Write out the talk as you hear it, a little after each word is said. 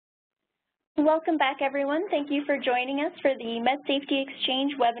Welcome back, everyone. Thank you for joining us for the MedSafety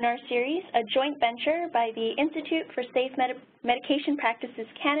Exchange webinar series, a joint venture by the Institute for Safe Medication Practices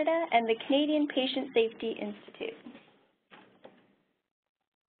Canada and the Canadian Patient Safety Institute.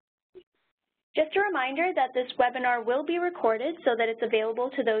 Just a reminder that this webinar will be recorded so that it's available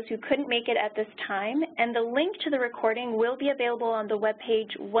to those who couldn't make it at this time, and the link to the recording will be available on the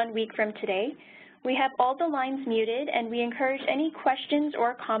webpage 1 week from today. We have all the lines muted, and we encourage any questions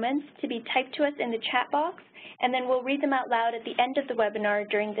or comments to be typed to us in the chat box, and then we'll read them out loud at the end of the webinar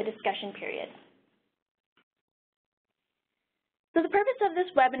during the discussion period. So the purpose of this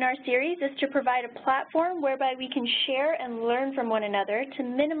webinar series is to provide a platform whereby we can share and learn from one another to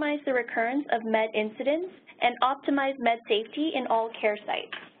minimize the recurrence of med incidents and optimize med safety in all care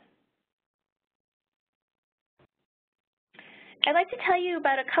sites. I'd like to tell you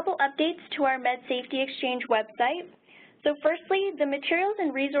about a couple updates to our MedSafety Exchange website. So firstly, the materials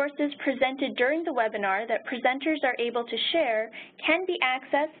and resources presented during the webinar that presenters are able to share can be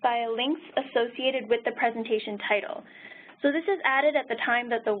accessed via links associated with the presentation title. So this is added at the time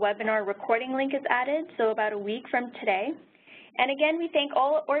that the webinar recording link is added, so about a week from today. And again, we thank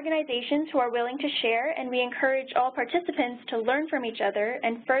all organizations who are willing to share, and we encourage all participants to learn from each other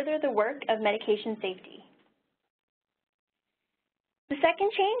and further the work of medication safety. The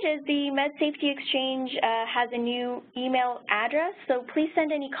second change is the MedSafety Exchange has a new email address, so please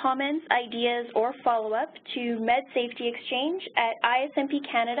send any comments, ideas, or follow-up to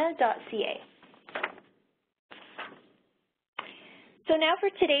medsafetyexchange@ismpcanada.ca. So now for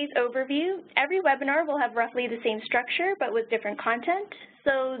today's overview. Every webinar will have roughly the same structure, but with different content.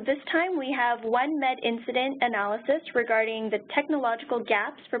 So this time we have one med incident analysis regarding the technological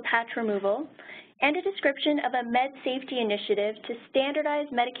gaps for patch removal, and a description of a med safety initiative to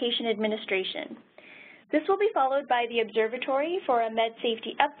standardize medication administration. This will be followed by the observatory for a med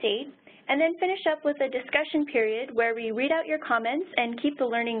safety update, and then finish up with a discussion period where we read out your comments and keep the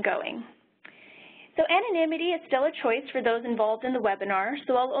learning going. So anonymity is still a choice for those involved in the webinar,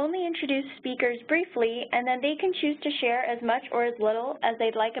 so I'll only introduce speakers briefly, and then they can choose to share as much or as little as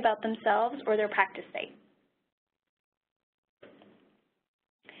they'd like about themselves or their practice site.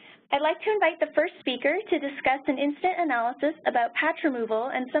 I'd like to invite the first speaker to discuss an incident analysis about patch removal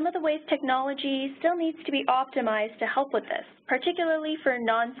and some of the ways technology still needs to be optimized to help with this, particularly for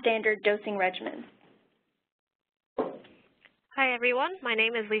non-standard dosing regimens. Hi everyone, my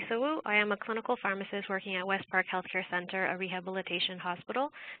name is Lisa Wu. I am a clinical pharmacist working at West Park Healthcare Center, a rehabilitation hospital.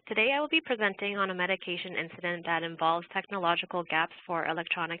 Today I will be presenting on a medication incident that involves technological gaps for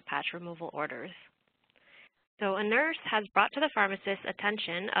electronic patch removal orders. So a nurse has brought to the pharmacist's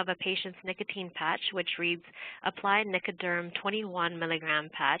attention of a patient's nicotine patch, which reads, apply Nicoderm 21 milligram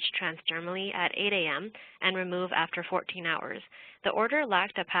patch transdermally at 8 a.m. and remove after 14 hours. The order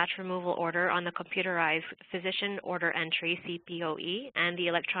lacked a patch removal order on the computerized physician order entry, CPOE, and the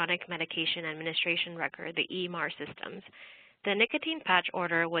electronic medication administration record, the EMAR systems. The nicotine patch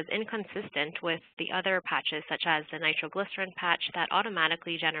order was inconsistent with the other patches, such as the nitroglycerin patch that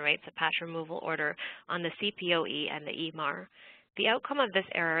automatically generates a patch removal order on the CPOE and the EMAR. The outcome of this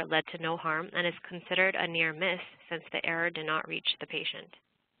error led to no harm and is considered a near miss since the error did not reach the patient.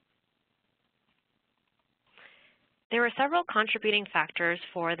 There were several contributing factors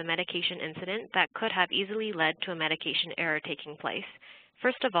for the medication incident that could have easily led to a medication error taking place.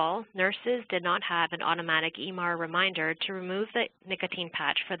 First of all, nurses did not have an automatic EMAR reminder to remove the nicotine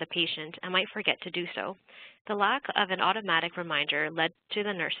patch for the patient and might forget to do so. The lack of an automatic reminder led to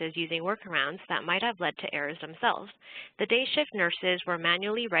the nurses using workarounds that might have led to errors themselves. The day shift nurses were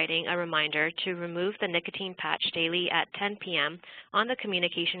manually writing a reminder to remove the nicotine patch daily at 10 p.m. on the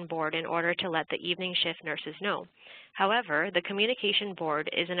communication board in order to let the evening shift nurses know. However, the communication board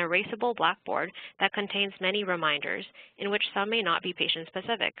is an erasable blackboard that contains many reminders, in which some may not be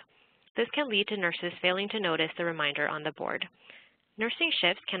patient-specific. This can lead to nurses failing to notice the reminder on the board. Nursing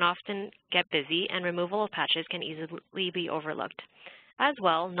shifts can often get busy, and removal of patches can easily be overlooked. As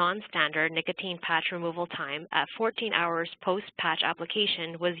well, non-standard nicotine patch removal time at 14 hours post-patch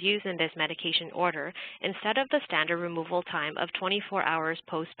application was used in this medication order instead of the standard removal time of 24 hours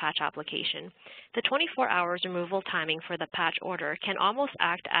post-patch application. The 24 hours removal timing for the patch order can almost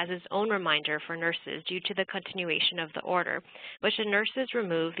act as its own reminder for nurses due to the continuation of the order, which the nurses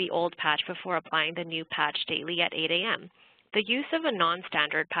remove the old patch before applying the new patch daily at 8 a.m. The use of a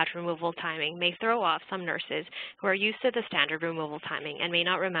non-standard patch removal timing may throw off some nurses who are used to the standard removal timing and may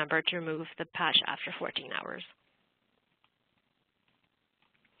not remember to remove the patch after 14 hours.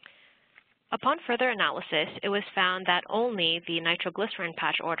 Upon further analysis, it was found that only the nitroglycerin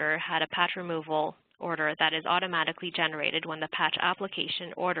patch order had a patch removal order that is automatically generated when the patch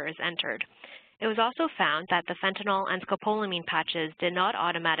application order is entered. It was also found that the fentanyl and scopolamine patches did not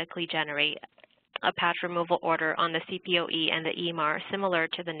automatically generate a patch removal order on the CPOE and the EMAR similar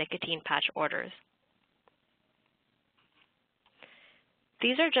to the nicotine patch orders.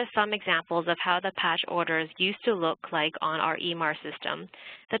 These are just some examples of how the patch orders used to look like on our EMAR system.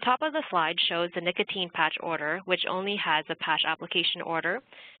 The top of the slide shows the nicotine patch order, which only has a patch application order.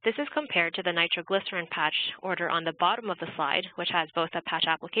 This is compared to the nitroglycerin patch order on the bottom of the slide, which has both the patch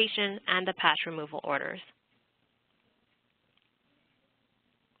application and the patch removal orders.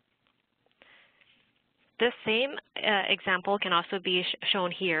 This same example can also be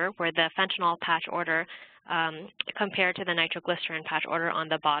shown here, where the fentanyl patch order compared to the nitroglycerin patch order on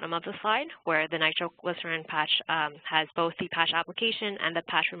the bottom of the slide, where the nitroglycerin patch has both the patch application and the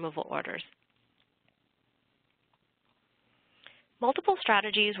patch removal orders. Multiple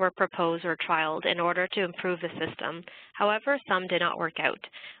strategies were proposed or trialed in order to improve the system. However, some did not work out.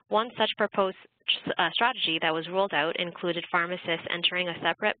 One such proposed strategy that was ruled out included pharmacists entering a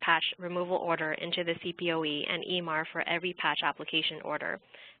separate patch removal order into the CPOE and EMAR for every patch application order.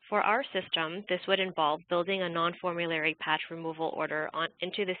 For our system, this would involve building a non-formulary patch removal order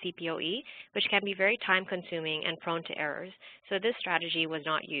into the CPOE, which can be very time-consuming and prone to errors, so this strategy was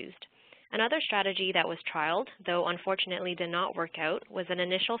not used. Another strategy that was trialed, though unfortunately did not work out, was an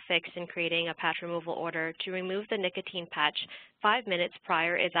initial fix in creating a patch removal order to remove the nicotine patch 5 minutes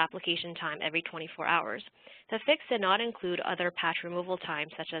prior its application time every 24 hours. The fix did not include other patch removal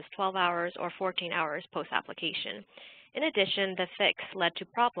times such as 12 hours or 14 hours post-application. In addition, the fix led to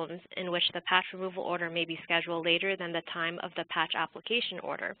problems in which the patch removal order may be scheduled later than the time of the patch application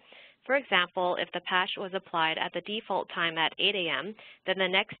order. For example, if the patch was applied at the default time at 8 a.m., then the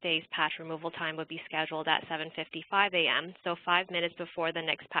next day's patch removal time would be scheduled at 7:55 a.m., so 5 minutes before the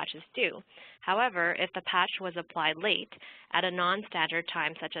next patch is due. However, if the patch was applied late, at a non-standard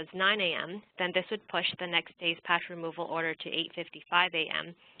time such as 9 a.m., then this would push the next day's patch removal order to 8:55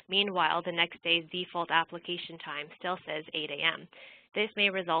 a.m. Meanwhile, the next day's default application time still says 8 a.m. This may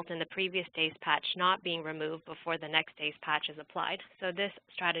result in the previous day's patch not being removed before the next day's patch is applied, so this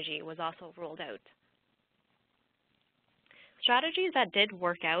strategy was also ruled out. Strategies that did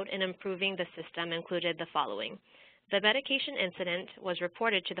work out in improving the system included the following. The medication incident was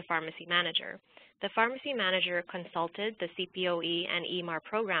reported to the pharmacy manager. The pharmacy manager consulted the CPOE and EMAR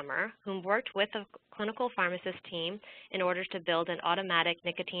programmer, whom worked with a clinical pharmacist team in order to build an automatic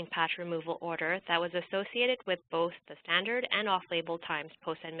nicotine patch removal order that was associated with both the standard and off-label times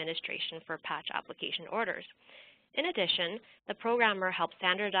post-administration for patch application orders. In addition, the programmer helped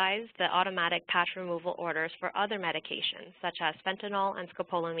standardize the automatic patch removal orders for other medications, such as fentanyl and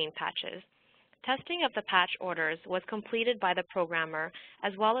scopolamine patches. Testing of the patch orders was completed by the programmer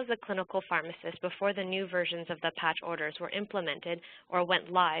as well as the clinical pharmacist before the new versions of the patch orders were implemented or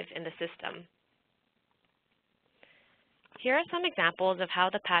went live in the system. Here are some examples of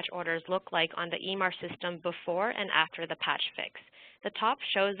how the patch orders look like on the EMAR system before and after the patch fix. The top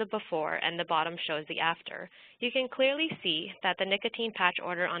shows the before and the bottom shows the after. You can clearly see that the nicotine patch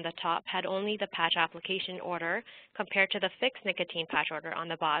order on the top had only the patch application order compared to the fixed nicotine patch order on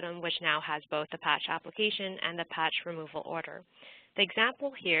the bottom, which now has both the patch application and the patch removal order. The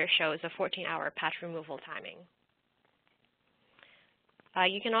example here shows a 14-hour patch removal timing.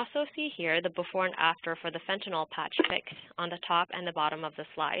 You can also see here the before and after for the fentanyl patch fix on the top and the bottom of the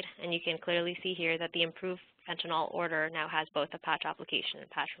slide, and you can clearly see here that the improved fentanyl order now has both the patch application and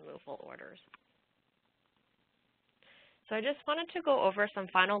patch removal orders. So I just wanted to go over some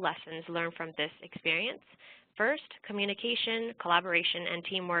final lessons learned from this experience. First, communication, collaboration, and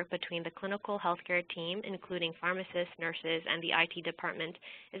teamwork between the clinical healthcare team, including pharmacists, nurses, and the IT department,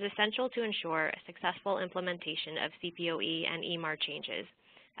 is essential to ensure a successful implementation of CPOE and EMAR changes.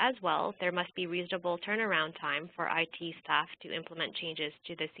 As well, there must be reasonable turnaround time for IT staff to implement changes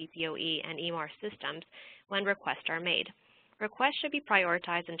to the CPOE and EMAR systems when requests are made. Requests should be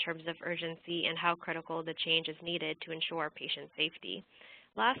prioritized in terms of urgency and how critical the change is needed to ensure patient safety.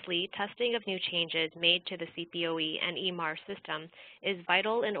 Lastly, testing of new changes made to the CPOE and EMAR system is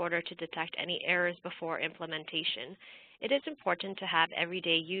vital in order to detect any errors before implementation. It is important to have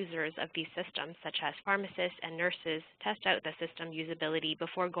everyday users of these systems, such as pharmacists and nurses, test out the system usability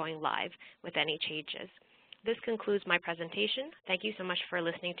before going live with any changes. This concludes my presentation. Thank you so much for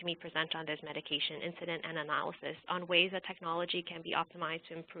listening to me present on this medication incident and analysis on ways that technology can be optimized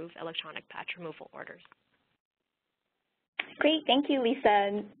to improve electronic patch removal orders. Great, thank you, Lisa.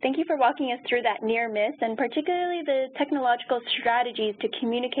 And thank you for walking us through that near miss and particularly the technological strategies to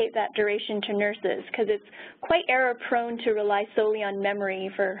communicate that duration to nurses, because it's quite error-prone to rely solely on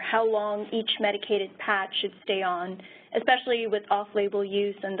memory for how long each medicated patch should stay on, especially with off-label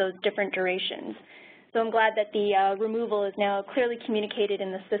use and those different durations. So I'm glad that the removal is now clearly communicated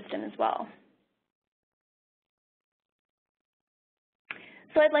in the system as well.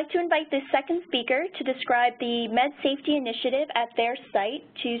 So I'd like to invite the second speaker to describe the Med Safety Initiative at their site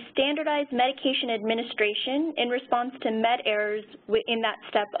to standardize medication administration in response to med errors in that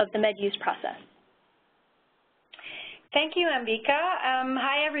step of the med use process. Thank you, Ambika.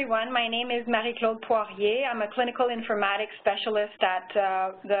 Hi, everyone. My name is Marie-Claude Poirier. I'm a clinical informatics specialist at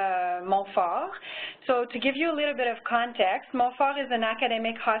the Montfort. So to give you a little bit of context, Montfort is an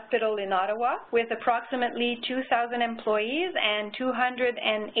academic hospital in Ottawa with approximately 2,000 employees and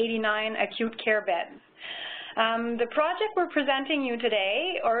 289 acute care beds. The project we're presenting you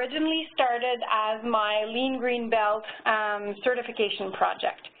today originally started as my Lean Green Belt certification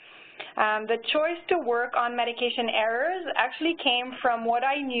project. The choice to work on medication errors actually came from what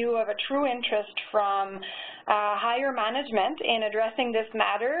I knew of a true interest from higher management in addressing this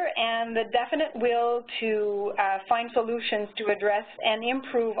matter and the definite will to find solutions to address and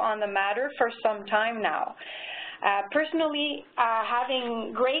improve on the matter for some time now. Personally,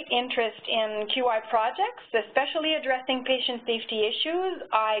 having great interest in QI projects, especially addressing patient safety issues,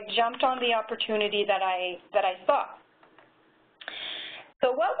 I jumped on the opportunity that I saw.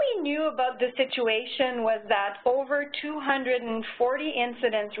 So what we knew about the situation was that over 240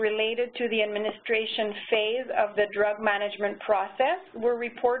 incidents related to the administration phase of the drug management process were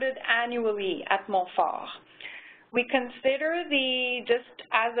reported annually at Montfort. We consider just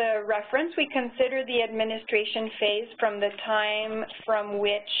as a reference, we consider the administration phase from the time from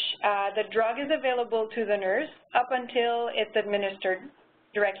which the drug is available to the nurse up until it's administered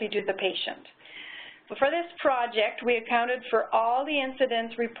directly to the patient. For this project, we accounted for all the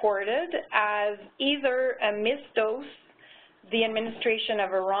incidents reported as either a missed dose, the administration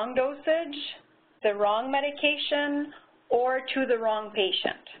of a wrong dosage, the wrong medication, or to the wrong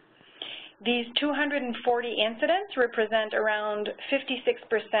patient. These 240 incidents represent around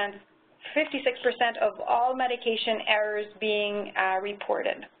 56% of all medication errors being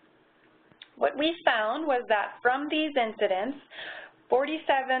reported. What we found was that from these incidents,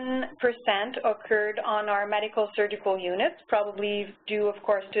 47% occurred on our medical surgical units, probably due, of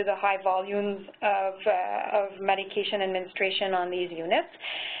course, to the high volumes of medication administration on these units.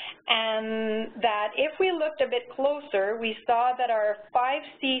 And that if we looked a bit closer, we saw that our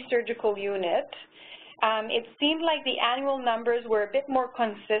 5C surgical unit, it seemed like the annual numbers were a bit more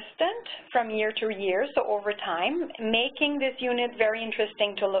consistent from year to year, so over time, making this unit very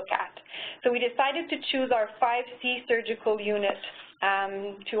interesting to look at. So we decided to choose our 5C surgical unit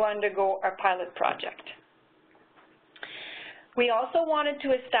to undergo our pilot project. We also wanted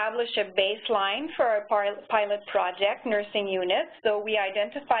to establish a baseline for our pilot project nursing units, so we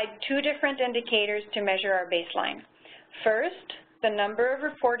identified two different indicators to measure our baseline. First, the number of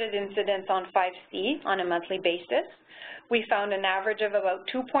reported incidents on 5C on a monthly basis. We found an average of about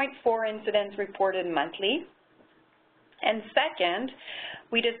 2.4 incidents reported monthly. And second,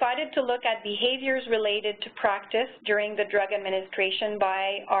 we decided to look at behaviors related to practice during the drug administration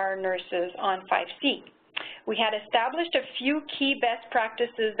by our nurses on 5C. We had established a few key best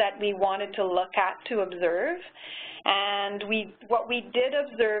practices that we wanted to look at to observe. And what we did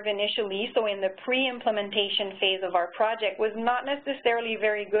observe initially, so in the pre-implementation phase of our project, was not necessarily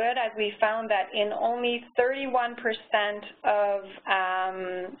very good, as we found that in only 31% of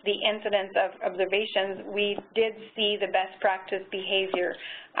the incidents of observations, we did see the best practice behavior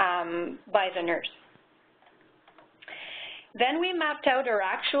by the nurse. Then we mapped out our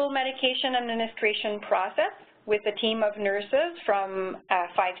actual medication administration process with a team of nurses from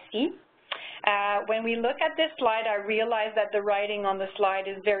 5C. When we look at this slide, I realize that the writing on the slide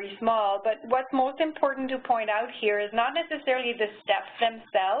is very small, but what's most important to point out here is not necessarily the steps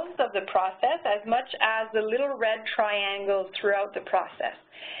themselves of the process as much as the little red triangles throughout the process.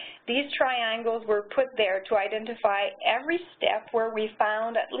 These triangles were put there to identify every step where we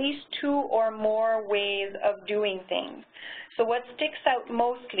found at least two or more ways of doing things. So what sticks out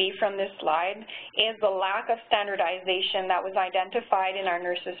mostly from this slide is the lack of standardization that was identified in our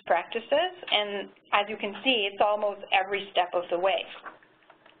nurses' practices, and as you can see, it's almost every step of the way.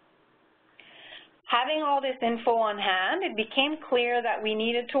 Having all this info on hand, it became clear that we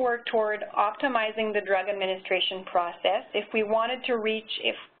needed to work toward optimizing the drug administration process if we wanted to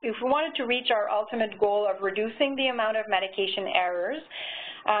reach our ultimate goal of reducing the amount of medication errors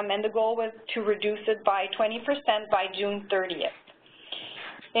and the goal was to reduce it by 20% by June 30th.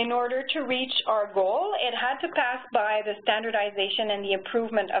 In order to reach our goal, it had to pass by the standardization and the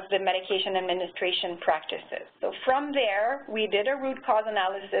improvement of the medication administration practices. So from there, we did a root cause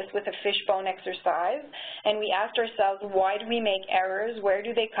analysis with a fishbone exercise, and we asked ourselves, why do we make errors? Where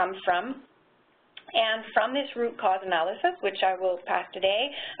do they come from? And from this root cause analysis, which I will pass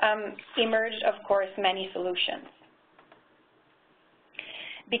today, emerged, of course, many solutions.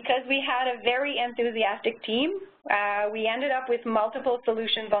 Because we had a very enthusiastic team, we ended up with multiple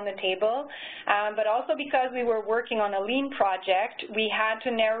solutions on the table, but also because we were working on a lean project, we had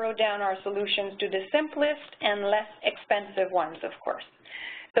to narrow down our solutions to the simplest and less expensive ones, of course.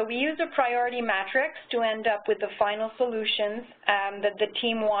 So we used a priority matrix to end up with the final solutions that the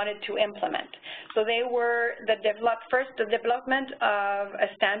team wanted to implement. So they were the development of a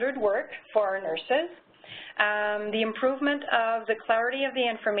standard work for our nurses, the improvement of the clarity of the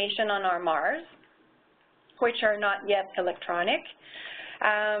information on our MARs, which are not yet electronic,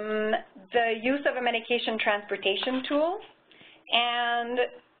 the use of a medication transportation tool, and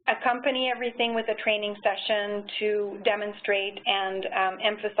accompany everything with a training session to demonstrate and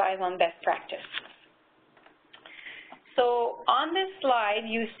emphasize on best practice. So on this slide,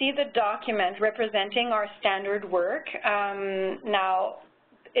 you see the document representing our standard work. Now,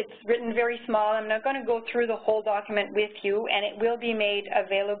 it's written very small. I'm not going to go through the whole document with you, and it will be made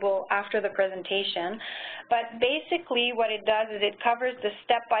available after the presentation. But basically what it does is it covers the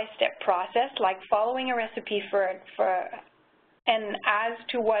step-by-step process, like following a recipe and as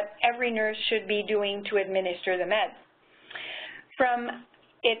to what every nurse should be doing to administer the meds.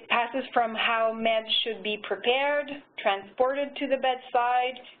 It passes from how meds should be prepared, transported to the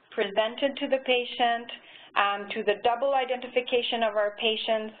bedside, presented to the patient, to the double identification of our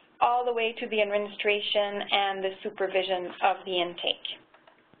patients, all the way to the administration and the supervision of the intake.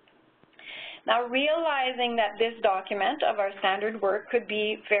 Now, realizing that this document of our standard work could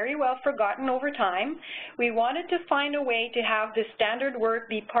be very well forgotten over time, we wanted to find a way to have the standard work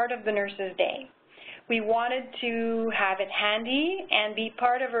be part of the nurse's day. We wanted to have it handy and be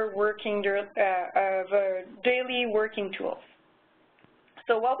part of our daily working tools.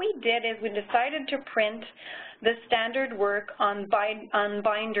 So what we did is we decided to print the standard work on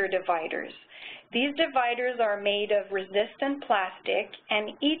binder dividers. These dividers are made of resistant plastic,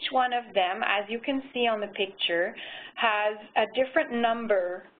 and each one of them, as you can see on the picture, has a different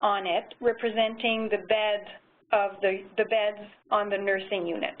number on it representing the beds on the nursing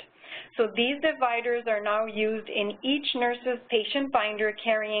unit. So these dividers are now used in each nurse's patient binder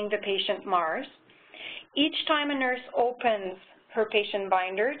carrying the patient MARS. Each time a nurse opens her patient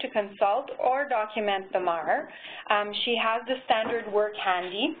binder to consult or document the MAR, she has the standard work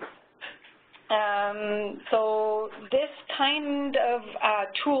handy. So this kind of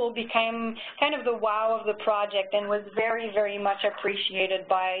tool became kind of the wow of the project and was very, very much appreciated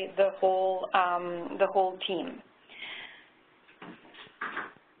by the whole team.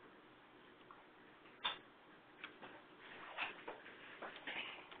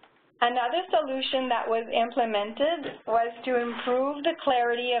 Another solution that was implemented was to improve the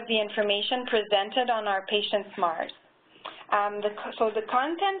clarity of the information presented on our patient's MARs. So the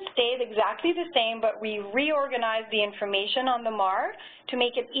content stayed exactly the same, but we reorganized the information on the MAR to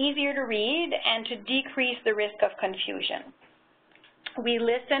make it easier to read and to decrease the risk of confusion. We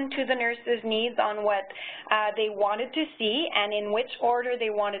listened to the nurses' needs on what they wanted to see and in which order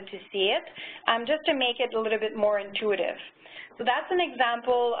they wanted to see it, just to make it a little bit more intuitive. So that's an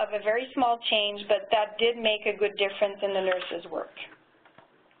example of a very small change, but that did make a good difference in the nurses' work.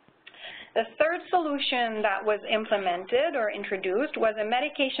 The third solution that was implemented or introduced was a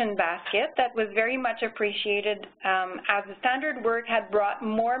medication basket that was very much appreciated as the standard work had brought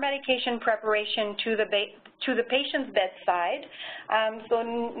more medication preparation to the patient's bedside. So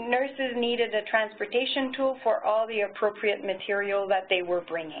nurses needed a transportation tool for all the appropriate material that they were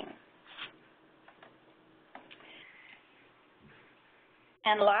bringing.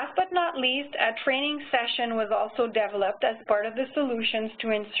 And last but not least, a training session was also developed as part of the solutions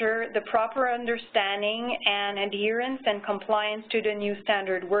to ensure the proper understanding and adherence and compliance to the new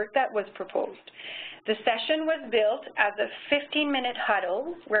standard work that was proposed. The session was built as a 15-minute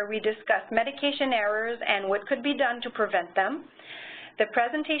huddle where we discussed medication errors and what could be done to prevent them. The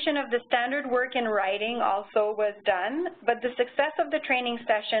presentation of the standard work in writing also was done, but the success of the training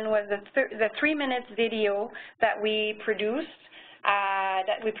session was the 3-minute video that we produced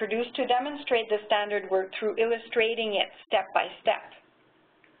to demonstrate the standard work through illustrating it step by step.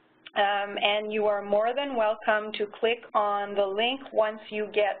 And you are more than welcome to click on the link once you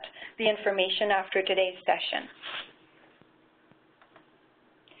get the information after today's session.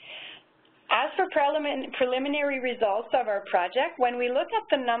 for preliminary results of our project, when we look at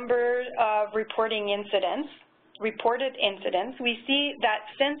the number of reported incidents, we see that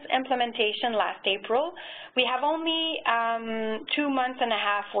since implementation last April, we have only 2 months and a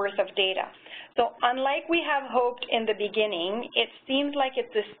half worth of data. So unlike we have hoped in the beginning, it seems like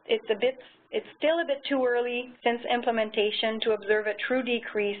it's still a bit too early since implementation to observe a true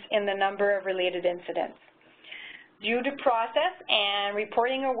decrease in the number of related incidents. Due to process and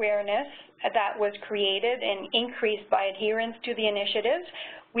reporting awareness that was created and increased by adherence to the initiative,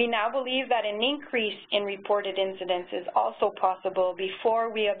 we now believe that an increase in reported incidents is also possible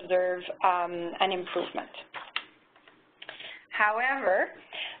before we observe an improvement. However,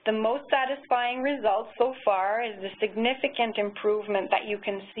 the most satisfying result so far is the significant improvement that you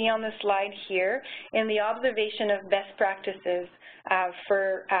can see on the slide here in the observation of best practices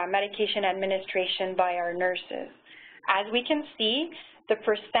for medication administration by our nurses. As we can see, the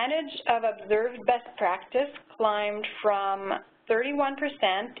percentage of observed best practice climbed from 31%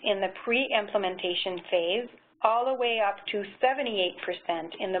 in the pre-implementation phase all the way up to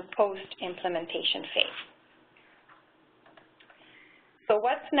 78% in the post-implementation phase. So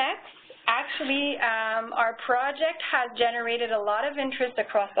what's next? Actually, our project has generated a lot of interest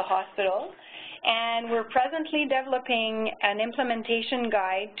across the hospital, and we're presently developing an implementation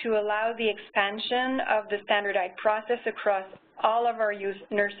guide to allow the expansion of the standardized process across all of our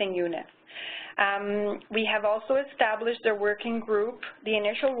nursing units. We have also established a working group, the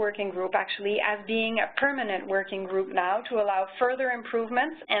initial working group actually, as being a permanent working group now to allow further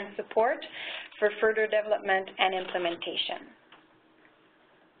improvements and support for further development and implementation.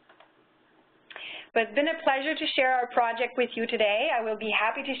 But it's been a pleasure to share our project with you today. I will be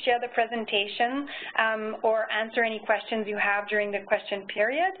happy to share the presentation or answer any questions you have during the question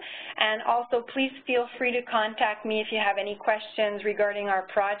period. And also, please feel free to contact me if you have any questions regarding our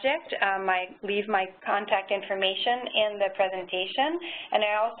project. I leave my contact information in the presentation. And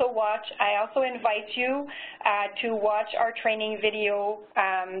I also invite you to watch our training video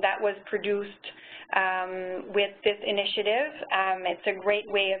that was produced with this initiative. It's a great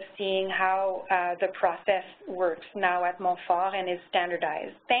way of seeing how the process works now at Montfort and is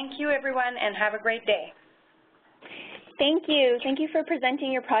standardized. Thank you, everyone, and have a great day. Thank you. Thank you for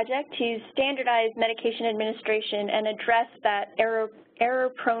presenting your project to standardize medication administration and address that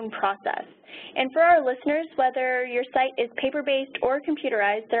error-prone process. And for our listeners, whether your site is paper-based or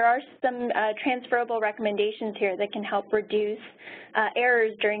computerized, there are some transferable recommendations here that can help reduce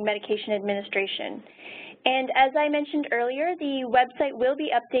errors during medication administration. And as I mentioned earlier, the website will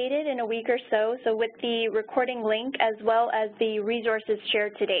be updated in a week or so, with the recording link as well as the resources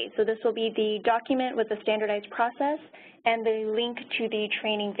shared today. So this will be the document with the standardized process and the link to the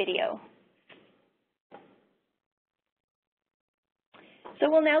training video. So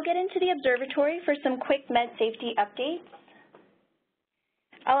we'll now get into the observatory for some quick med safety updates.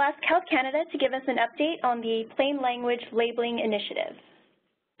 I'll ask Health Canada to give us an update on the plain language labeling initiative.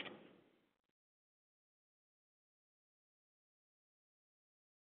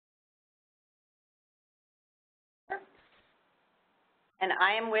 And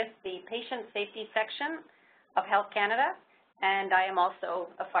I am with the Patient Safety section of Health Canada, and I am also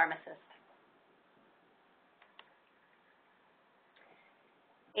a pharmacist.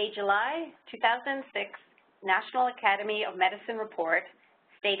 A July 2006 National Academy of Medicine report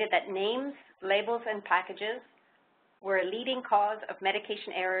stated that names, labels, and packages were a leading cause of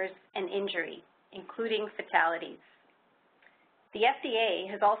medication errors and injury, including fatalities. The FDA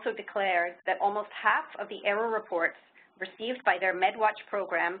has also declared that almost half of the error reports received by their MedWatch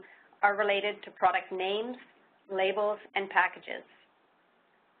program are related to product names, labels, and packages.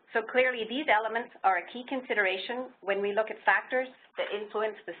 So clearly, these elements are a key consideration when we look at factors that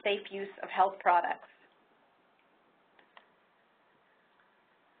influence the safe use of health products.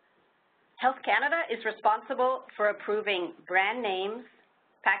 Health Canada is responsible for approving brand names,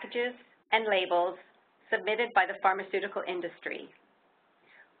 packages, and labels submitted by the pharmaceutical industry.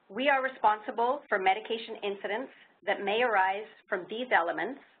 We are responsible for medication incidents that may arise from these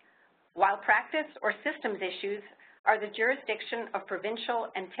elements, while practice or systems issues are the jurisdiction of provincial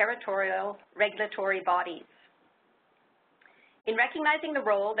and territorial regulatory bodies. In recognizing the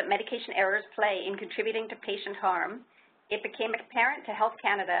role that medication errors play in contributing to patient harm, it became apparent to Health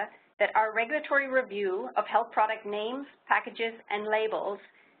Canada that our regulatory review of health product names, packages, and labels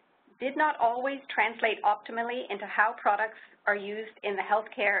did not always translate optimally into how products are used in the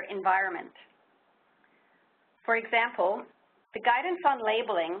healthcare environment. For example, the guidance on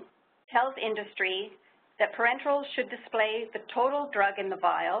labeling tells industry that parenterals should display the total drug in the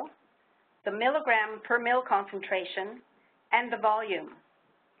vial, the milligram per mil concentration, and the volume.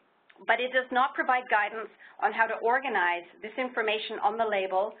 but it does not provide guidance on how to organize this information on the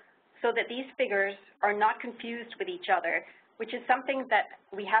label so that these figures are not confused with each other, which is something that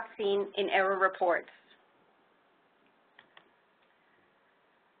we have seen in error reports.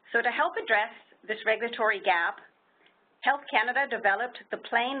 So to help address this regulatory gap, Health Canada developed the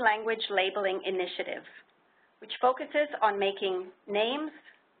Plain Language Labeling Initiative, which focuses on making names,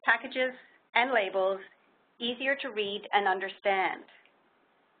 packages, and labels easier to read and understand.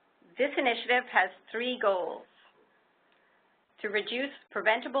 This initiative has 3 goals: to reduce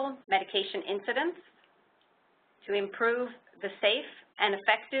preventable medication incidents, to improve the safe and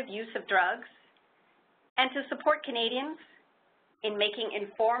effective use of drugs, and to support Canadians in making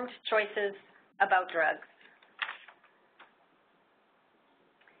informed choices about drugs.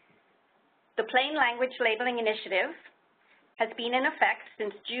 The Plain Language Labeling Initiative has been in effect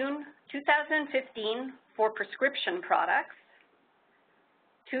since June 2015 for prescription products.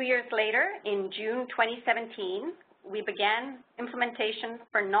 2 years later, in June 2017, we began implementation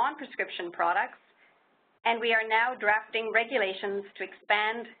for non-prescription products, and we are now drafting regulations to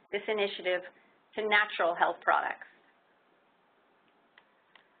expand this initiative to natural health products.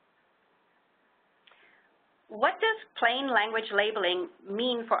 What does plain language labeling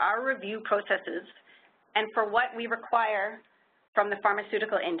mean for our review processes and for what we require from the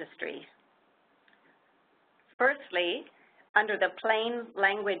pharmaceutical industry? Firstly, under the plain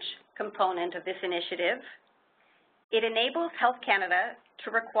language component of this initiative, it enables Health Canada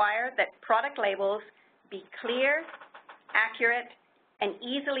to require that product labels be clear, accurate, and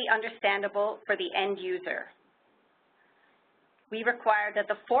easily understandable for the end user. We require that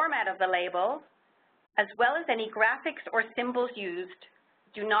the format of the label, as well as any graphics or symbols used,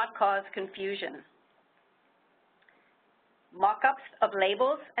 do not cause confusion. Mock-ups of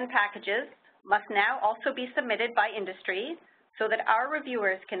labels and packages must now also be submitted by industry so that our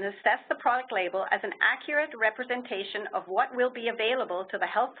reviewers can assess the product label as an accurate representation of what will be available to the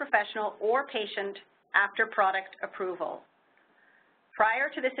health professional or patient after product approval. Prior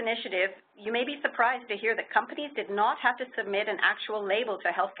to this initiative, you may be surprised to hear that companies did not have to submit an actual label to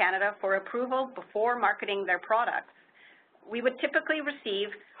Health Canada for approval before marketing their products. We would typically receive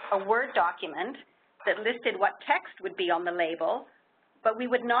a Word document that listed what text would be on the label, but we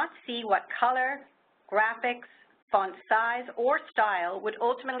would not see what color, graphics, font size, or style would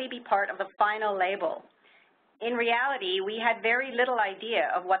ultimately be part of the final label. In reality, we had very little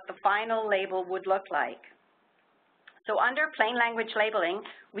idea of what the final label would look like. So under plain language labeling,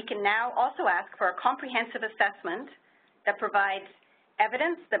 we can now also ask for a comprehensive assessment that provides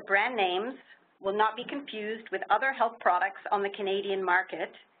evidence that brand names will not be confused with other health products on the Canadian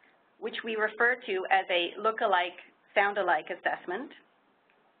market, which we refer to as a look-alike, sound-alike assessment.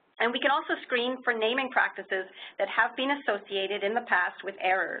 And we can also screen for naming practices that have been associated in the past with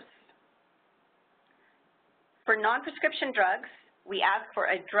errors. For non-prescription drugs, we ask for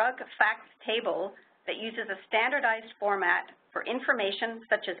a drug facts table that uses a standardized format for information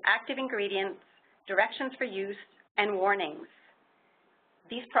such as active ingredients, directions for use, and warnings.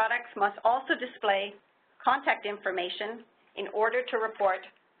 These products must also display contact information in order to report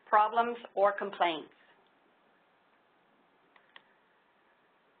problems or complaints.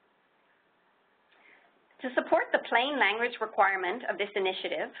 To support the plain language requirement of this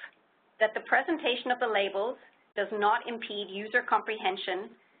initiative, that the presentation of the labels does not impede user comprehension,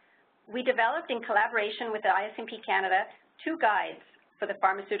 we developed in collaboration with the ISMP Canada 2 guides for the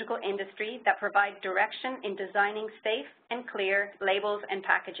pharmaceutical industry that provide direction in designing safe and clear labels and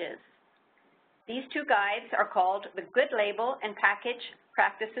packages. These 2 guides are called the Good Label and Package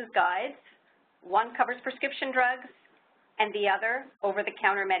Practices Guides. One covers prescription drugs and the other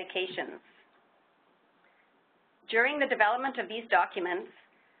over-the-counter medications. During the development of these documents,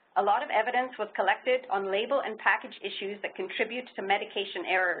 a lot of evidence was collected on label and package issues that contribute to medication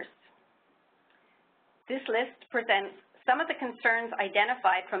errors. This list presents some of the concerns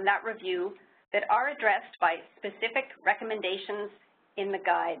identified from that review that are addressed by specific recommendations in the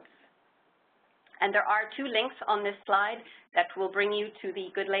guides. And there are 2 links on this slide that will bring you to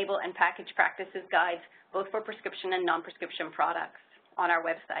the Good Label and Package Practices Guides, both for prescription and non-prescription products on our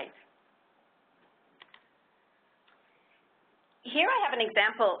website. Here I have an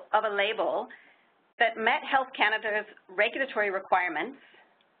example of a label that met Health Canada's regulatory requirements,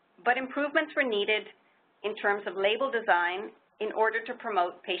 but improvements were needed in terms of label design in order to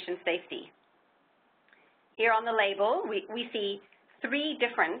promote patient safety. Here on the label, we see 3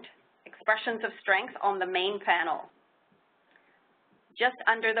 different expressions of strength on the main panel. Just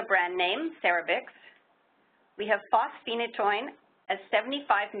under the brand name, Cerabix, we have fosphenytoin as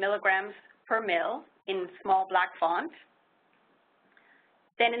 75 milligrams per mil in small black font.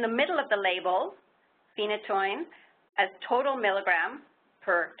 Then in the middle of the label, phenytoin as total milligram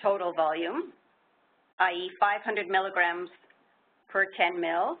per total volume, i.e. 500 milligrams per 10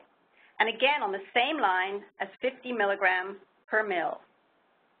 mil, and again on the same line as 50 milligrams per mil.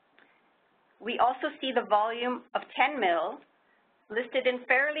 We also see the volume of 10 mil listed in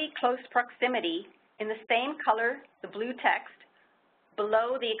fairly close proximity in the same color, the blue text,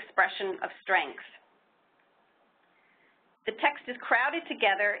 below the expression of strength. The text is crowded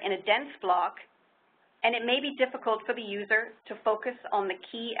together in a dense block, and it may be difficult for the user to focus on the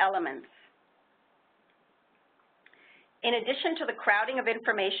key elements. In addition to the crowding of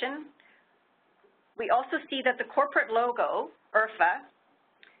information, we also see that the corporate logo, IRFA,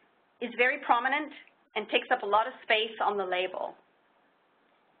 is very prominent and takes up a lot of space on the label.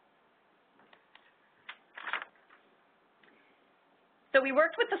 So we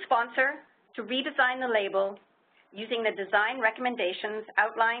worked with the sponsor to redesign the label using the design recommendations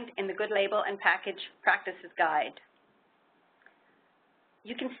outlined in the Good Label and Package Practices Guide.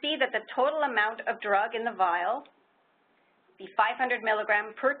 You can see that the total amount of drug in the vial, the 500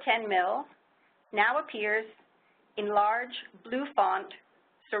 milligram per 10 mil, now appears in large blue font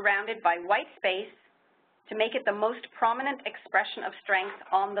surrounded by white space to make it the most prominent expression of strength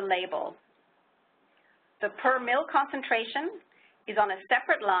on the label. The per mil concentration is on a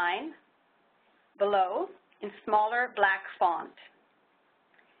separate line below in smaller black font.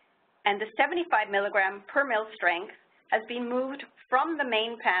 And the 75 milligram per mil strength has been moved from the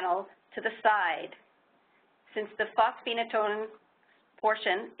main panel to the side, since the fosphenytoin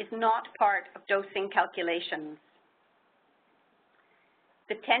portion is not part of dosing calculations.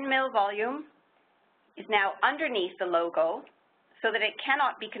 The 10 mil volume is now underneath the logo so that it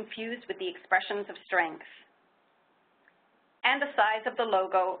cannot be confused with the expressions of strength. And the size of the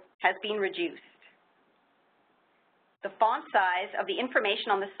logo has been reduced. The font size of the information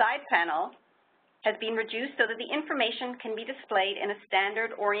on the side panel has been reduced so that the information can be displayed in a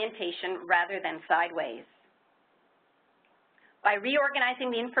standard orientation rather than sideways. By reorganizing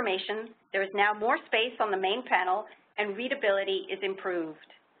the information, there is now more space on the main panel and readability is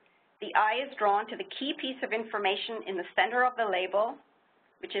improved. The eye is drawn to the key piece of information in the center of the label,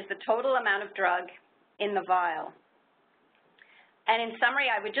 which is the total amount of drug in the vial. And in summary,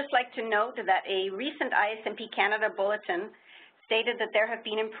 I would just like to note that a recent ISMP Canada bulletin stated that there have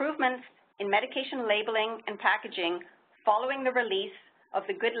been improvements in medication labeling and packaging following the release of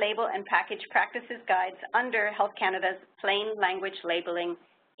the Good Label and Package Practices Guides under Health Canada's Plain Language Labeling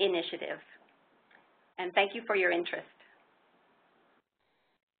Initiative. And thank you for your interest.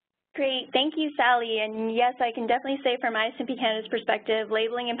 Great, thank you, Sally. And yes, I can definitely say from ISMP Canada's perspective,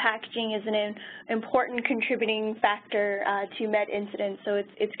 labeling and packaging is an important contributing factor to med incidents. So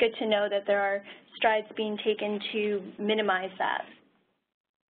it's good to know that there are strides being taken to minimize that.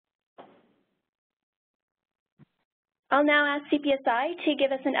 I'll now ask CPSI to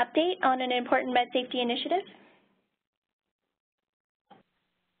give us an update on an important med safety initiative.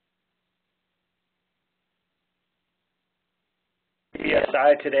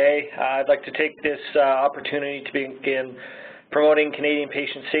 CPSI today, I'd like to take this opportunity to begin promoting Canadian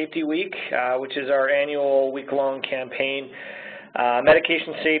Patient Safety Week, which is our annual week-long campaign.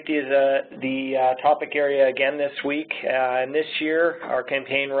 Medication safety is the topic area again this week, and this year our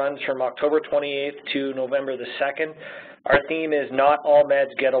campaign runs from October 28th to November the 2nd. Our theme is Not All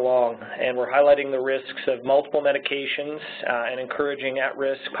Meds Get Along, and we're highlighting the risks of multiple medications and encouraging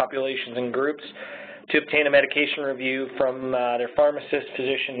at-risk populations and groups to obtain a medication review from their pharmacist,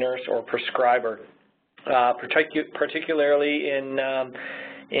 physician, nurse, or prescriber, particularly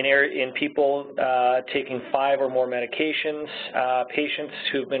in people taking 5 or more medications, patients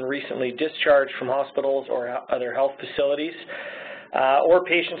who've been recently discharged from hospitals or other health facilities, or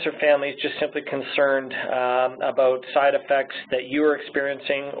patients or families just simply concerned about side effects that you are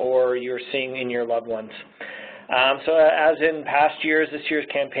experiencing or you're seeing in your loved ones. So as in past years, this year's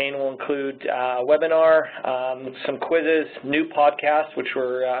campaign will include a webinar, some quizzes, new podcasts, which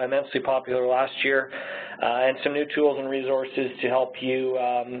were immensely popular last year, and some new tools and resources to help you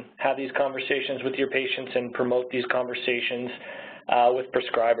have these conversations with your patients and promote these conversations with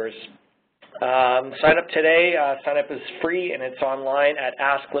prescribers. Sign up today. Sign up is free and it's online at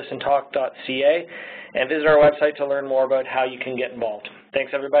asklistentalk.ca, and visit our website to learn more about how you can get involved.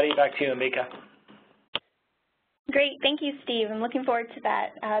 Thanks, everybody. Back to you, Ambika. Great, thank you, Steve. I'm looking forward to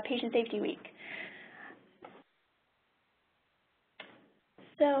that Patient Safety Week.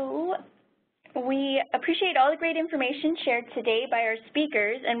 So we appreciate all the great information shared today by our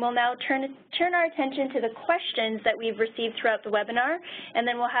speakers, and we'll now turn our attention to the questions that we've received throughout the webinar, and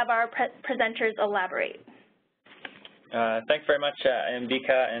then we'll have our presenters elaborate. Thanks very much,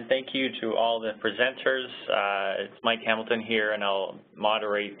 Ambika, and thank you to all the presenters. It's Mike Hamilton here, and I'll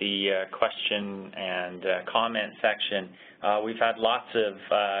moderate the question and comment section. We've had lots of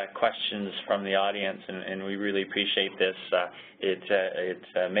questions from the audience, and we really appreciate this.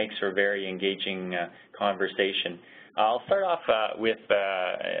 It makes for a very engaging conversation. I'll start off with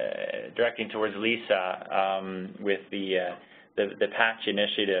directing towards Lisa with the patch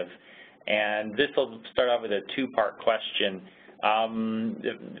initiative. And this will start off with a two-part question.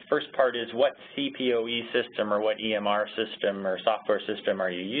 The first part is, what CPOE system or what EMR system or software system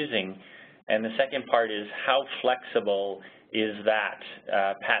are you using? And the second part is, how flexible is that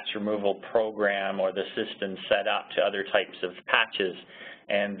patch removal program or the system set up to other types of patches?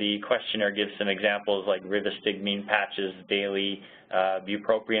 And the questioner gives some examples like rivastigmine patches, daily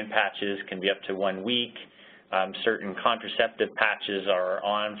bupropion patches can be up to 1 week. Certain contraceptive patches are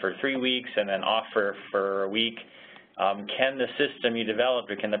on for 3 weeks and then off for a week. Can the system you developed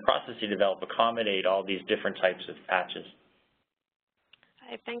or can the process you develop accommodate all these different types of patches?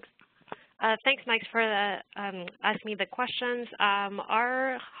 Thanks. Thanks, Mike, for asking me the questions.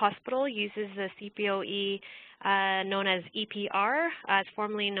 Our hospital uses the CPOE known as EPR,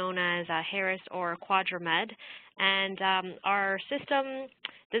 formerly known as Harris or QuadraMed. And our system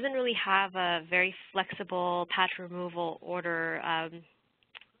doesn't really have a very flexible patch removal order.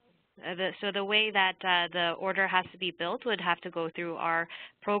 So the way that the order has to be built would have to go through our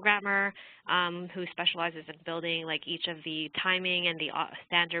programmer who specializes in building like each of the timing and the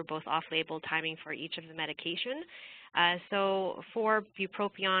standard both off-label timing for each of the medication. So for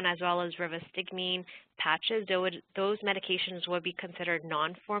bupropion as well as rivastigmine patches, those medications would be considered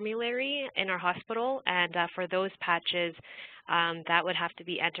non-formulary in our hospital, and for those patches, that would have to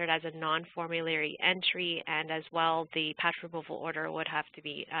be entered as a non-formulary entry, and as well the patch removal order would have to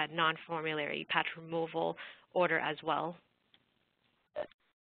be a non-formulary patch removal order as well.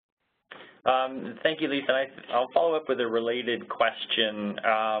 Thank you, Lisa. I'll follow up with a related question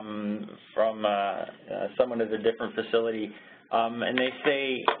from someone at a different facility. And they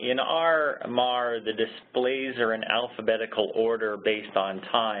say, in our MAR, the displays are in alphabetical order based on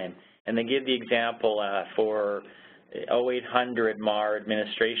time. And they give the example for 0800 MAR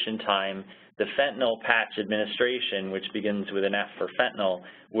administration time, the fentanyl patch administration, which begins with an F for fentanyl,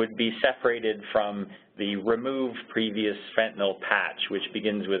 would be separated from the remove previous fentanyl patch, which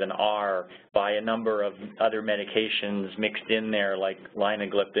begins with an R, by a number of other medications mixed in there, like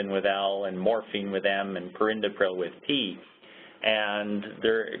linagliptin with L and morphine with M and perindopril with P. And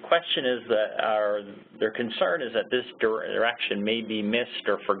their question is that, their concern is that this direction may be missed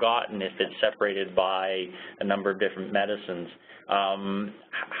or forgotten if it's separated by a number of different medicines.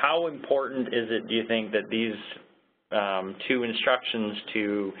 How important is it, do you think, that these two instructions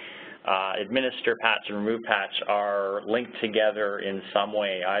to administer patch and remove patch are linked together in some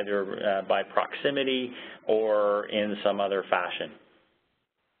way, either by proximity or in some other fashion?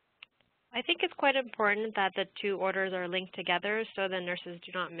 I think it's quite important that the two orders are linked together so the nurses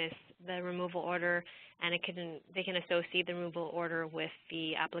do not miss the removal order, and they can associate the removal order with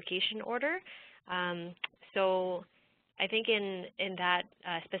the application order. So I think in that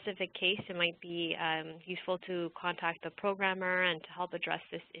specific case, it might be useful to contact the programmer and to help address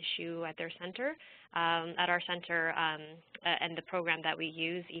this issue at their center. At our center and the program that we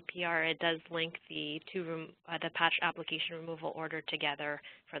use, EPR, it does link the patch application removal order together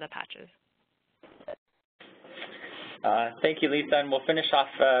for the patches. Thank you, Lisa, and we'll finish off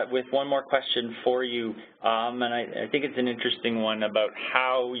with one more question for you. And I think it's an interesting one about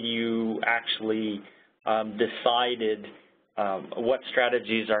how you actually decided what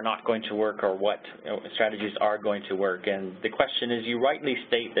strategies are not going to work or what strategies are going to work. And the question is, you rightly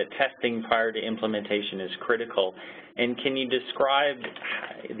state that testing prior to implementation is critical. And can you describe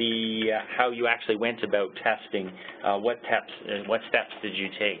how you actually went about testing? What steps did you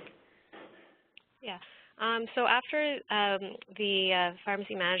take? Yeah. So after the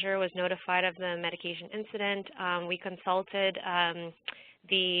pharmacy manager was notified of the medication incident, we consulted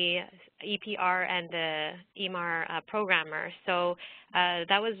the EPR and the EMR programmer. So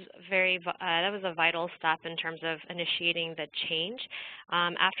that was a vital step in terms of initiating the change.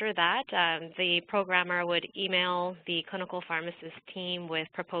 After that, the programmer would email the clinical pharmacist team with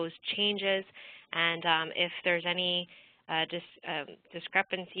proposed changes, and if there's any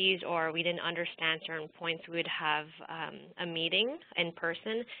discrepancies or we didn't understand certain points, we would have a meeting in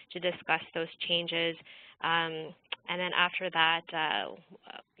person to discuss those changes. And then after that,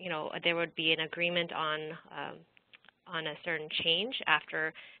 there would be an agreement on a certain change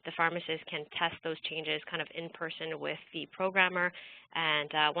after the pharmacist can test those changes kind of in person with the programmer. And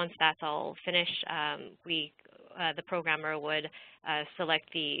once that's all finished, we the programmer would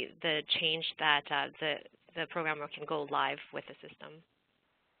select the change that the programmer can go live with the system.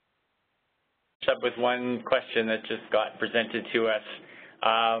 Up with one question that just got presented to us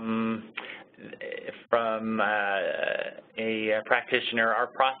from a practitioner. Our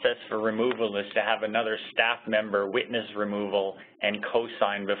process for removal is to have another staff member witness removal and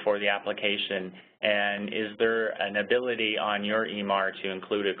co-sign before the application. And is there an ability on your EMR to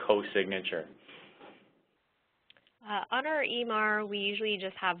include a co-signature? On our EMR, we usually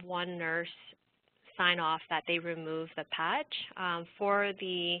just have one nurse sign off that they remove the patch. For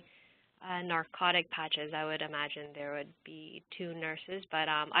the narcotic patches, I would imagine there would be 2 nurses, but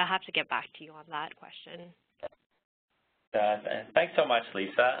I'll have to get back to you on that question. Thanks so much,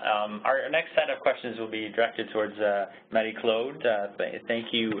 Lisa. Our next set of questions will be directed towards Marie-Claude.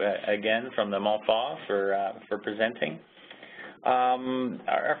 Thank you again from the Montfort for presenting.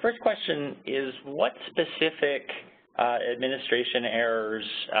 Our first question is, what specific administration errors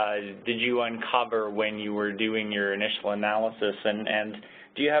did you uncover when you were doing your initial analysis, and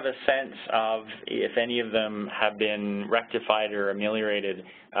do you have a sense of if any of them have been rectified or ameliorated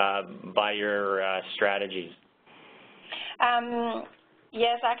by your strategies?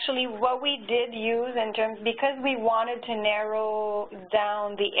 Yes, actually what we did use in terms, because we wanted to narrow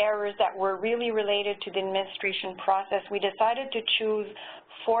down the errors that were really related to the administration process, we decided to choose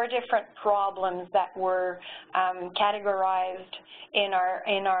 4 different problems that were categorized in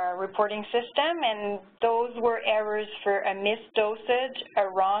our reporting system, and those were errors for a missed dosage, a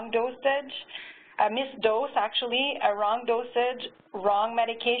wrong dosage, a missed dose actually, a wrong dosage, wrong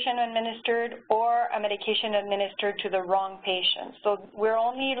medication administered, or a medication administered to the wrong patient. So we're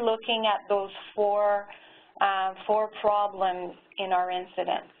only looking at those 4 problems in our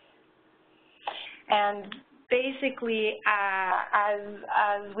incident. And basically,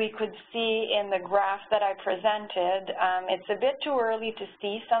 as we could see in the graph that I presented, it's a bit too early to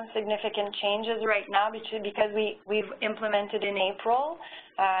see some significant changes right now because we've implemented in April,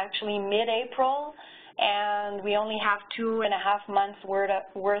 actually mid-April, and we only have 2.5 months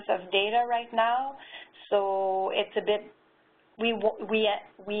worth of data right now. So it's a bit, we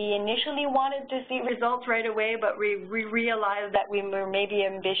initially wanted to see results right away, but we realized that we were maybe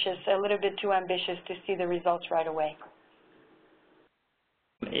ambitious, a little bit too ambitious to see the results right away.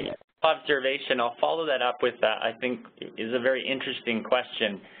 Observation, I'll follow that up with I think is a very interesting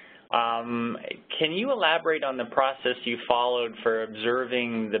question. Can you elaborate on the process you followed for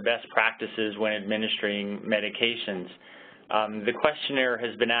observing the best practices when administering medications? The questionnaire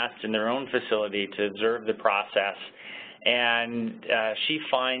has been asked in their own facility to observe the process, and she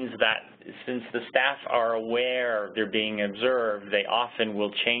finds that since the staff are aware they're being observed, they often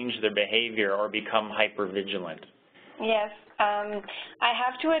will change their behavior or become hypervigilant. Yes, I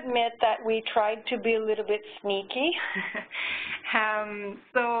have to admit that we tried to be a little bit sneaky.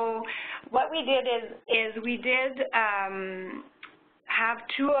 So what we did is we did have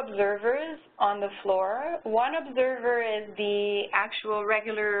 2 observers on the floor. One observer is the actual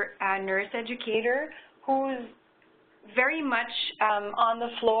regular nurse educator who's very much on the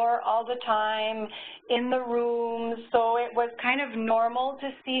floor all the time, in the room, so it was kind of normal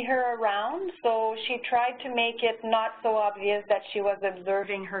to see her around. So she tried to make it not so obvious that she was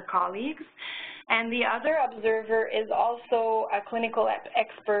observing her colleagues. And the other observer is also a clinical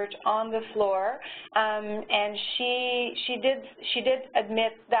expert on the floor, and she did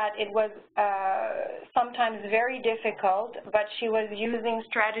admit that it was sometimes very difficult, but she was using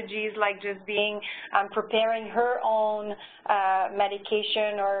strategies like just preparing her own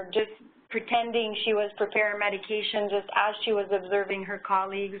medication, or just pretending she was preparing medication just as she was observing her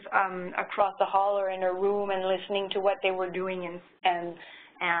colleagues across the hall or in a room and listening to what they were doing and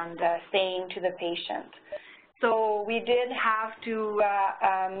saying to the patient. So we did have to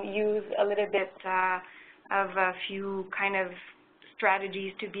use a little bit of a few kind of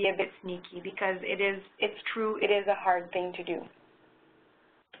strategies to be a bit sneaky, because it's true, it is a hard thing to do.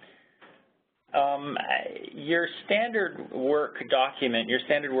 Your standard work document, your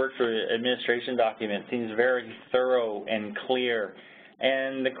standard work for administration document seems very thorough and clear.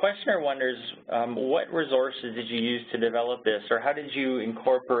 And the questioner wonders, what resources did you use to develop this, or how did you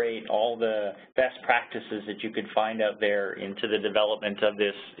incorporate all the best practices that you could find out there into the development of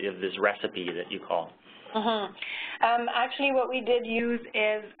this recipe that you call? Actually, what we did use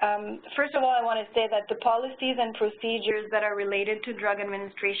is, first of all, I want to say that the policies and procedures that are related to drug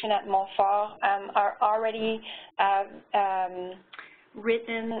administration at Montfort are already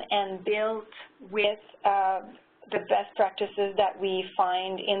written and built with the best practices that we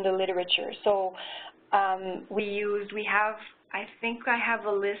find in the literature. So I think I have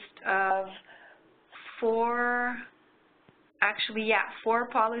a list of 4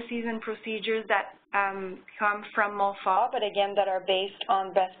 policies and procedures that come from MOFA, but again, that are based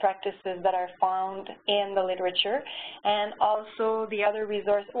on best practices that are found in the literature, and also the other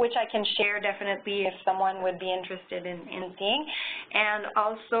resource, which I can share definitely if someone would be interested in seeing, and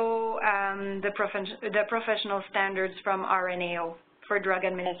also the professional standards from RNAO for drug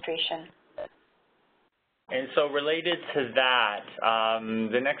administration. And so related to that,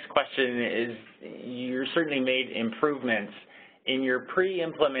 the next question is, you certainly made improvements in your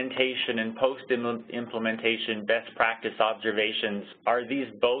pre-implementation and post-implementation best practice observations. Are these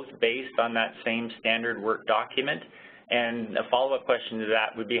both based on that same standard work document? And a follow-up question to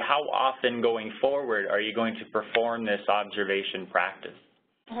that would be, how often going forward are you going to perform this observation practice?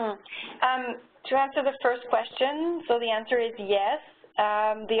 To answer the first question, so the answer is yes.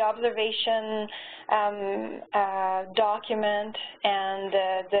 The observation document and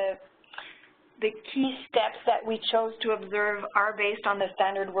the key steps that we chose to observe are based on the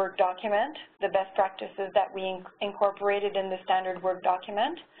standard work document, the best practices that we incorporated in the standard work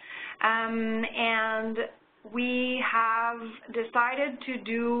document. And we have decided to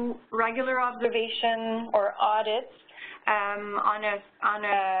do regular observation or audits on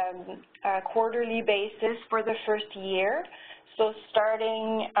a quarterly basis for the first year. So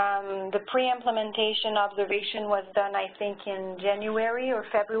starting the pre-implementation observation was done, I think, in January or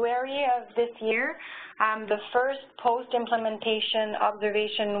February of this year. The first post-implementation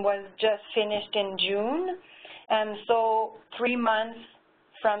observation was just finished in June. And so 3 months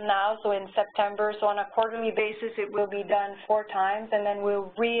from now, so in September, so on a quarterly basis, it will be done 4 times, and then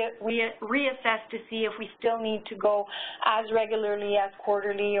we'll reassess to see if we still need to go as regularly as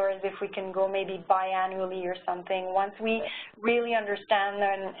quarterly, or as if we can go maybe biannually or something. Once we really understand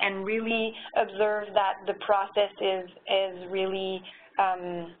and really observe that the process is really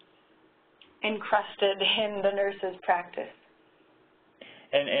encrusted in the nurse's practice.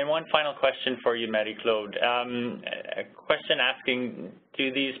 And one final question for you, Marie-Claude. A question asking, do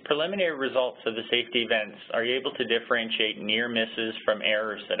these preliminary results of the safety events, are you able to differentiate near misses from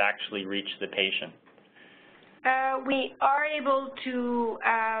errors that actually reach the patient? We are able to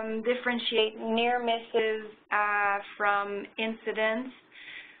differentiate near misses from incidents,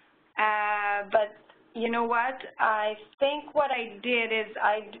 but you know what? I think what I did is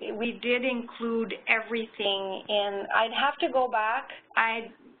we did include everything in. I'd have to go back.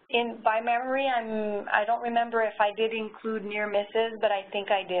 By memory, I don't remember if I did include near misses, but I think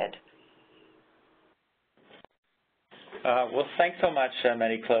I did. Well, thanks so much,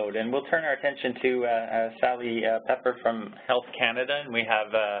 Marie-Claude. And we'll turn our attention to Sally Pepper from Health Canada, and we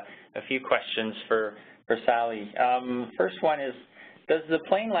have a few questions for Sally. First one is, does the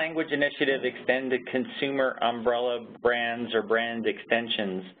Plain Language Initiative extend to consumer umbrella brands or brand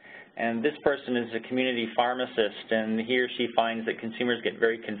extensions? And this person is a community pharmacist, and he or she finds that consumers get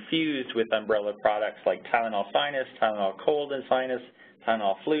very confused with umbrella products like Tylenol Sinus, Tylenol Cold and Sinus,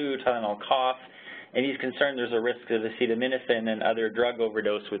 Tylenol Flu, Tylenol Cough, and he's concerned there's a risk of acetaminophen and other drug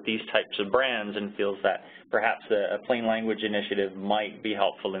overdose with these types of brands, and feels that perhaps a Plain Language Initiative might be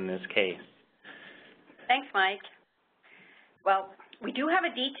helpful in this case. Thanks, Mike. Well, we do have a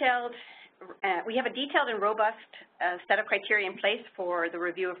detailed and robust set of criteria in place for the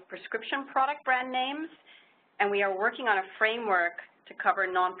review of prescription product brand names, and we are working on a framework to cover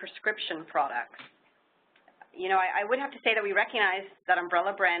non-prescription products. You know, I would have to say that we recognize that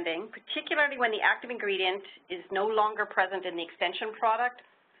umbrella branding, particularly when the active ingredient is no longer present in the extension product,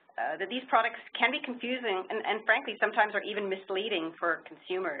 that these products can be confusing and frankly sometimes are even misleading for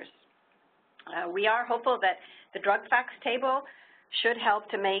consumers. We are hopeful that the drug facts table should help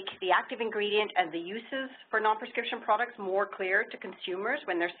to make the active ingredient and the uses for non-prescription products more clear to consumers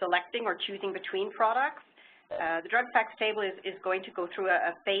when they're selecting or choosing between products. The drug facts table is going to go through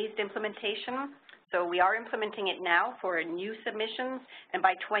a phased implementation. So we are implementing it now for new submissions, and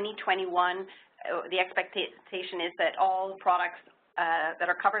by 2021, the expectation is that all products that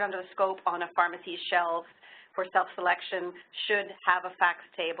are covered under the scope on a pharmacy's shelves for self-selection should have a facts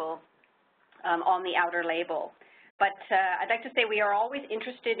table on the outer label. But I'd like to say we are always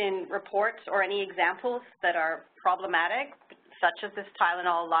interested in reports or any examples that are problematic, such as this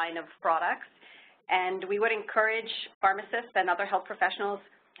Tylenol line of products, and we would encourage pharmacists and other health professionals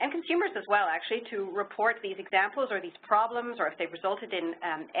and consumers as well, actually, to report these examples or these problems, or if they've resulted in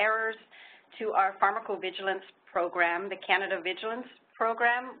errors, to our pharmacovigilance program, the Canada Vigilance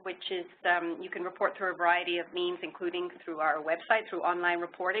Program, which is you can report through a variety of means, including through our website, through online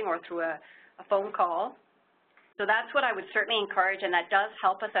reporting, or through a phone call. So that's what I would certainly encourage, and that does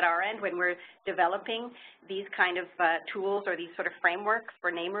help us at our end when we're developing these kind of tools or these sort of frameworks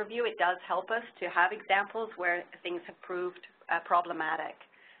for name review. It does help us to have examples where things have proved problematic.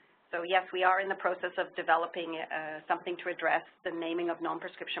 So yes, we are in the process of developing something to address the naming of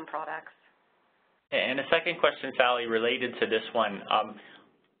non-prescription products. And a second question, Sally, related to this one.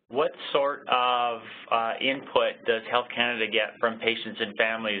 What sort of input does Health Canada get from patients and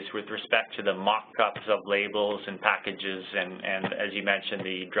families with respect to the mock-ups of labels and packages and, as you mentioned,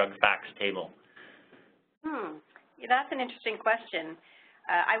 the drug facts table? Yeah, that's an interesting question.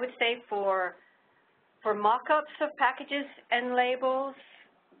 I would say for mock-ups of packages and labels,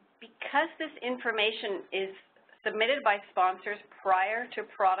 because this information is submitted by sponsors prior to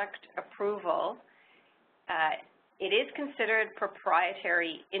product approval, it is considered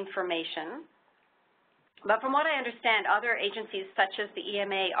proprietary information. But from what I understand, other agencies such as the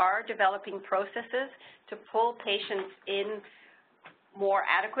EMA are developing processes to pull patients in more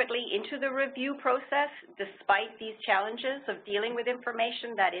adequately into the review process despite these challenges of dealing with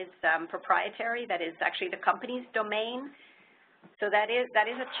information that is proprietary, that is actually the company's domain. So that is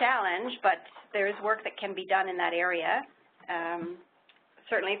a challenge, but there is work that can be done in that area.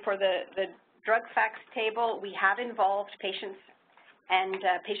 Certainly for the drug facts table, we have involved patients and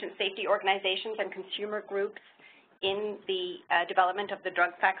patient safety organizations and consumer groups in the development of the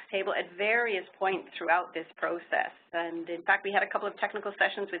drug facts table at various points throughout this process. And in fact, we had a couple of technical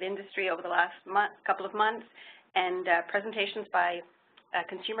sessions with industry over the last couple of months, and presentations by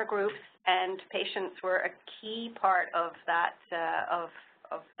consumer groups and patients were a key part of that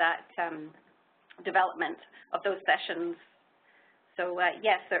development of those sessions. So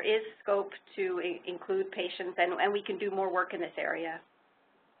yes, there is scope to include patients, and we can do more work in this area.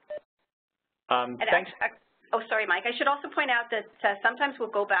 Thanks. Oh, sorry, Mike. I should also point out that sometimes we'll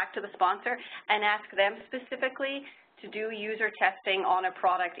go back to the sponsor and ask them specifically to do user testing on a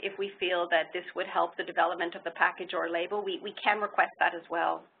product if we feel that this would help the development of the package or label. We can request that as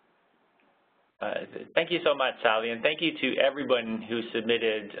well. Thank you so much, Sally, and thank you to everyone who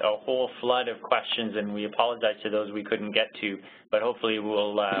submitted a whole flood of questions, and we apologize to those we couldn't get to, but hopefully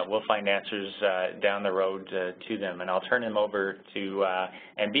we'll find answers down the road to them. And I'll turn them over to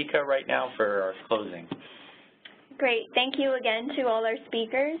Ambika right now for our closing. Great. Thank you again to all our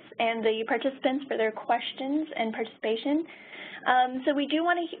speakers and the participants for their questions and participation. So we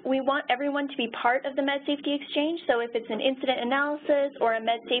want everyone to be part of the Med Safety Exchange. So if it's an incident analysis or a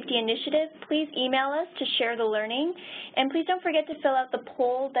Med Safety initiative, please email us to share the learning. And please don't forget to fill out the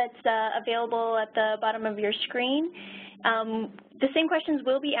poll that's available at the bottom of your screen. The same questions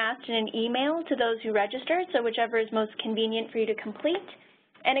will be asked in an email to those who registered, so whichever is most convenient for you to complete.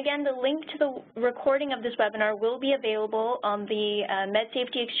 And again, the link to the recording of this webinar will be available on the Med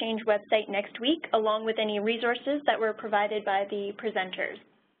Safety Exchange website next week, along with any resources that were provided by the presenters.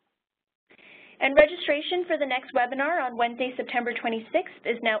 And registration for the next webinar on Wednesday, September 26th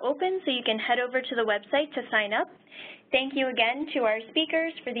is now open, so you can head over to the website to sign up. Thank you again to our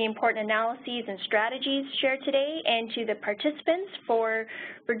speakers for the important analyses and strategies shared today, and to the participants for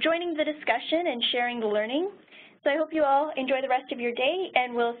joining the discussion and sharing the learning. So I hope you all enjoy the rest of your day,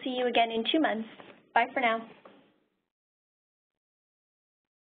 and we'll see you again in 2 months. Bye for now.